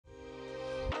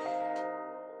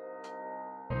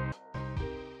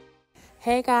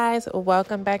Hey guys,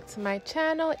 welcome back to my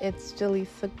channel. It's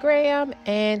Jaleesa Graham,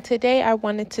 and today I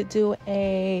wanted to do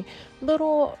a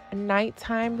little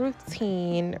nighttime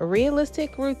routine,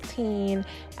 realistic routine.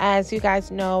 As you guys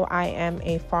know, I am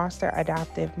a foster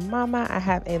adoptive mama. I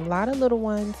have a lot of little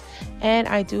ones, and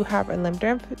I do have a limb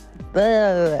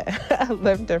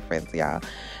difference, y'all.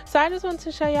 So I just wanted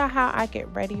to show y'all how I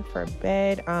get ready for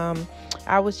bed.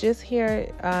 I was just here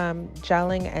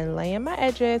gelling and laying my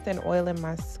edges and oiling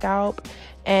my scalp,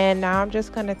 and now I'm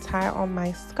just gonna tie on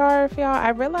my scarf, y'all. I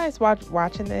realized while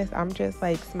watching this, I'm just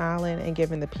like smiling and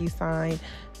giving the peace sign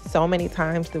so many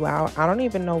times throughout. I don't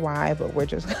even know why, but we're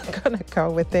just gonna go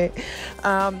with it.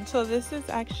 So this is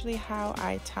actually how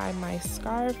I tie my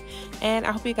scarf, and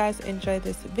I hope you guys enjoy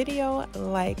this video.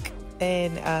 Like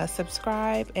and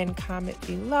subscribe and comment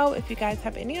below if you guys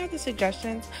have any other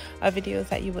suggestions of videos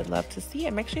that you would love to see,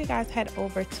 and make sure you guys head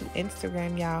over to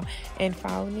Instagram, y'all, and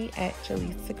follow me at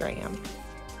Jaleesa Graham.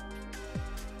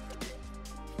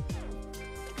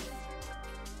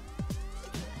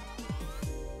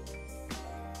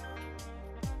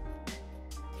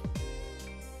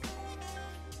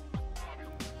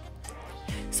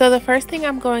 So the first thing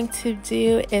I'm going to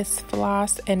do is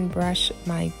floss and brush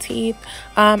my teeth.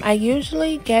 I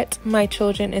usually get my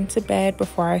children into bed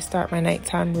before I start my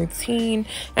nighttime routine,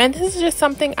 and this is just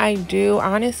something I do.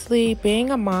 Honestly,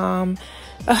 being a mom,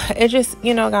 it just,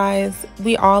 you know, guys,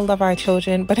 we all love our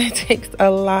children, but it takes a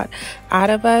lot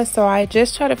out of us. So I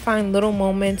just try to find little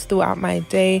moments throughout my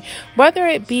day, whether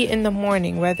it be in the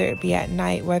morning, whether it be at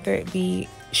night, whether it be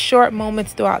short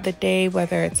moments throughout the day,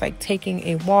 whether it's like taking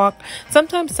a walk.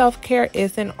 Sometimes self-care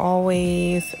isn't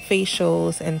always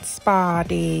facials and spa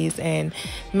days and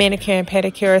manicure and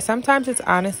pedicure. Sometimes it's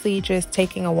honestly just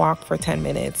taking a walk for 10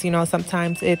 minutes. You know,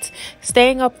 sometimes it's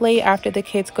staying up late after the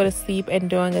kids go to sleep and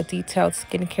doing a detailed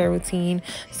skincare routine.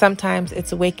 Sometimes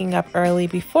it's waking up early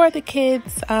before the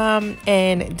kids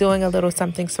and doing a little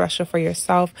something special for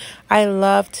yourself. I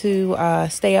love to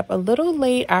stay up a little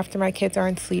late after my kids are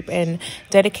asleep and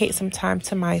dedicate some time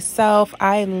to myself.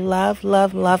 I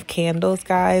love candles,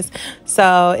 guys.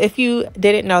 So if you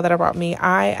didn't know that about me,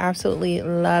 I absolutely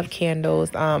love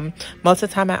candles. Most of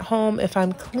the time at home, if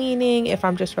I'm cleaning, if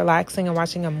I'm just relaxing and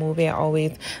watching a movie, I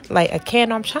always light a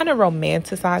candle. I'm trying to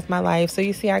romanticize my life. So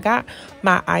you see, I got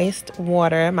my iced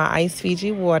water, my iced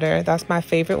Fiji water. That's my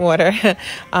favorite water.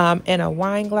 In a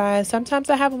wine glass.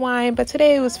 Sometimes I have wine, but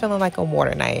today it was feeling like a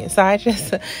water night. So I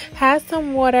just had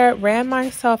some water, ran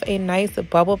myself a nice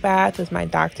bubble bath with my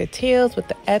Dr. Teal's with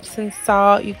the Epsom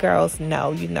salt. You girls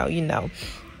know, you know.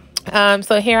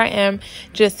 So here I am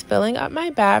just filling up my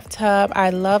bathtub.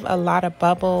 I love a lot of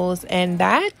bubbles, and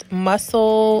that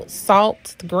mussel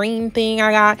salt green thing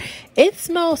I got, it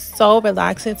smells so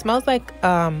relaxing. It smells like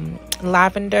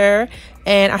lavender,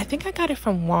 and I think I got it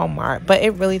from Walmart, but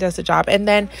it really does the job. And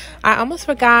then I almost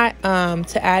forgot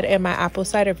to add in my apple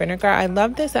cider vinegar. I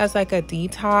love this as like a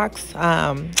detox.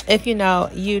 If you know,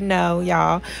 you know,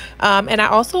 y'all. And I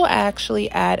also actually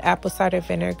add apple cider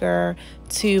vinegar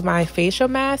to my facial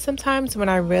mask sometimes when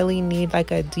I really need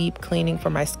like a deep cleaning for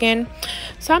my skin.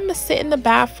 So I'm gonna sit in the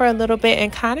bath for a little bit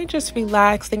and kind of just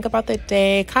relax, think about the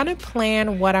day, kind of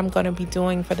plan what I'm gonna be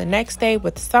doing for the next day.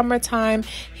 With summertime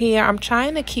here, I'm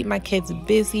trying to keep my kids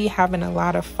busy, having a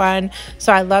lot of fun.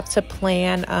 So I love to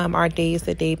plan our days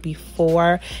the day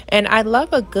before, and I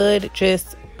love a good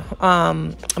just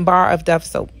bar of Dove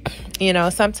soap. You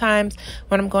know, sometimes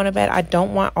when I'm going to bed, I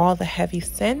don't want all the heavy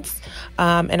scents,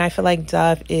 and I feel like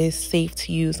Dove is safe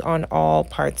to use on all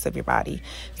parts of your body.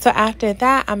 So after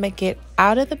that, I'm gonna get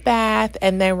out of the bath,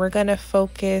 and then we're gonna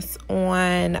focus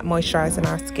on moisturizing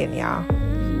our skin, y'all.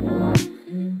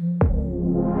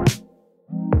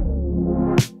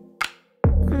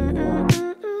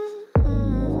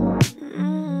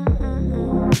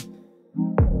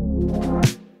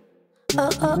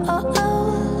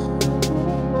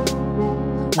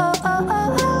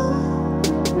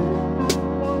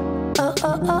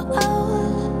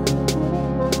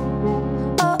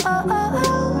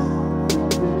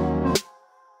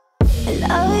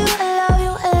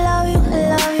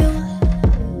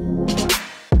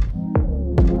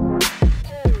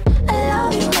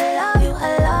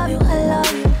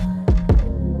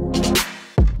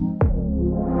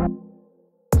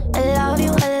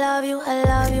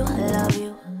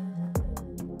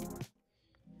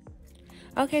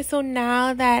 Okay, so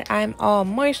now that I'm all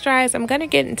moisturized, I'm gonna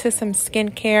get into some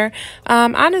skincare.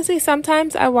 Honestly,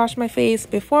 sometimes I wash my face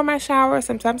before my shower.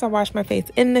 Sometimes I wash my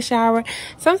face in the shower.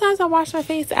 Sometimes I wash my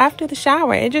face after the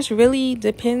shower. It just really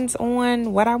depends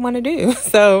on what I want to do.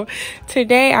 So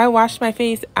today I washed my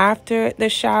face after the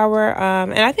shower.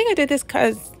 And I think I did this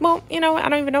because, well, you know, I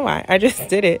don't even know why. I just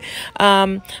did it.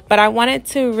 But I wanted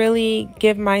to really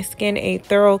give my skin a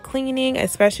thorough cleaning,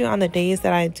 especially on the days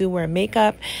that I do wear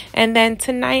makeup. And then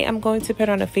tonight I'm going to put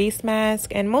on a face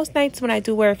mask, and most nights when I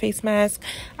do wear a face mask,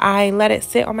 I let it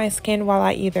sit on my skin while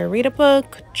I either read a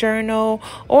book, journal,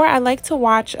 or I like to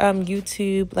watch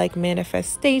YouTube like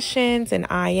manifestations and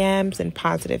IMs and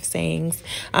positive sayings.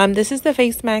 This is the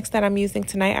face mask that I'm using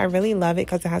tonight. I really love it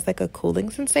because it has like a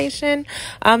cooling sensation.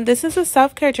 This is a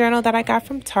self-care journal that I got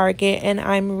from Target, and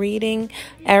I'm reading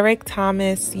Eric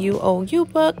Thomas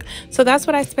UOU book. So that's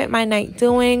what I spent my night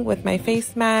doing with my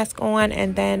face mask on,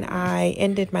 and then I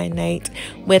ended my night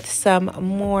with some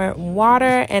more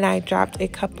water, and I dropped a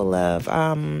couple of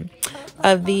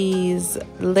these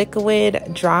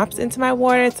liquid drops into my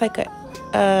water. It's like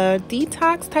a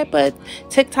detox type of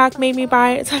TikTok made me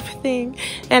buy it type of thing,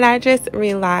 and I just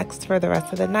relaxed for the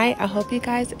rest of the night. I hope you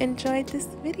guys enjoyed this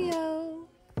video.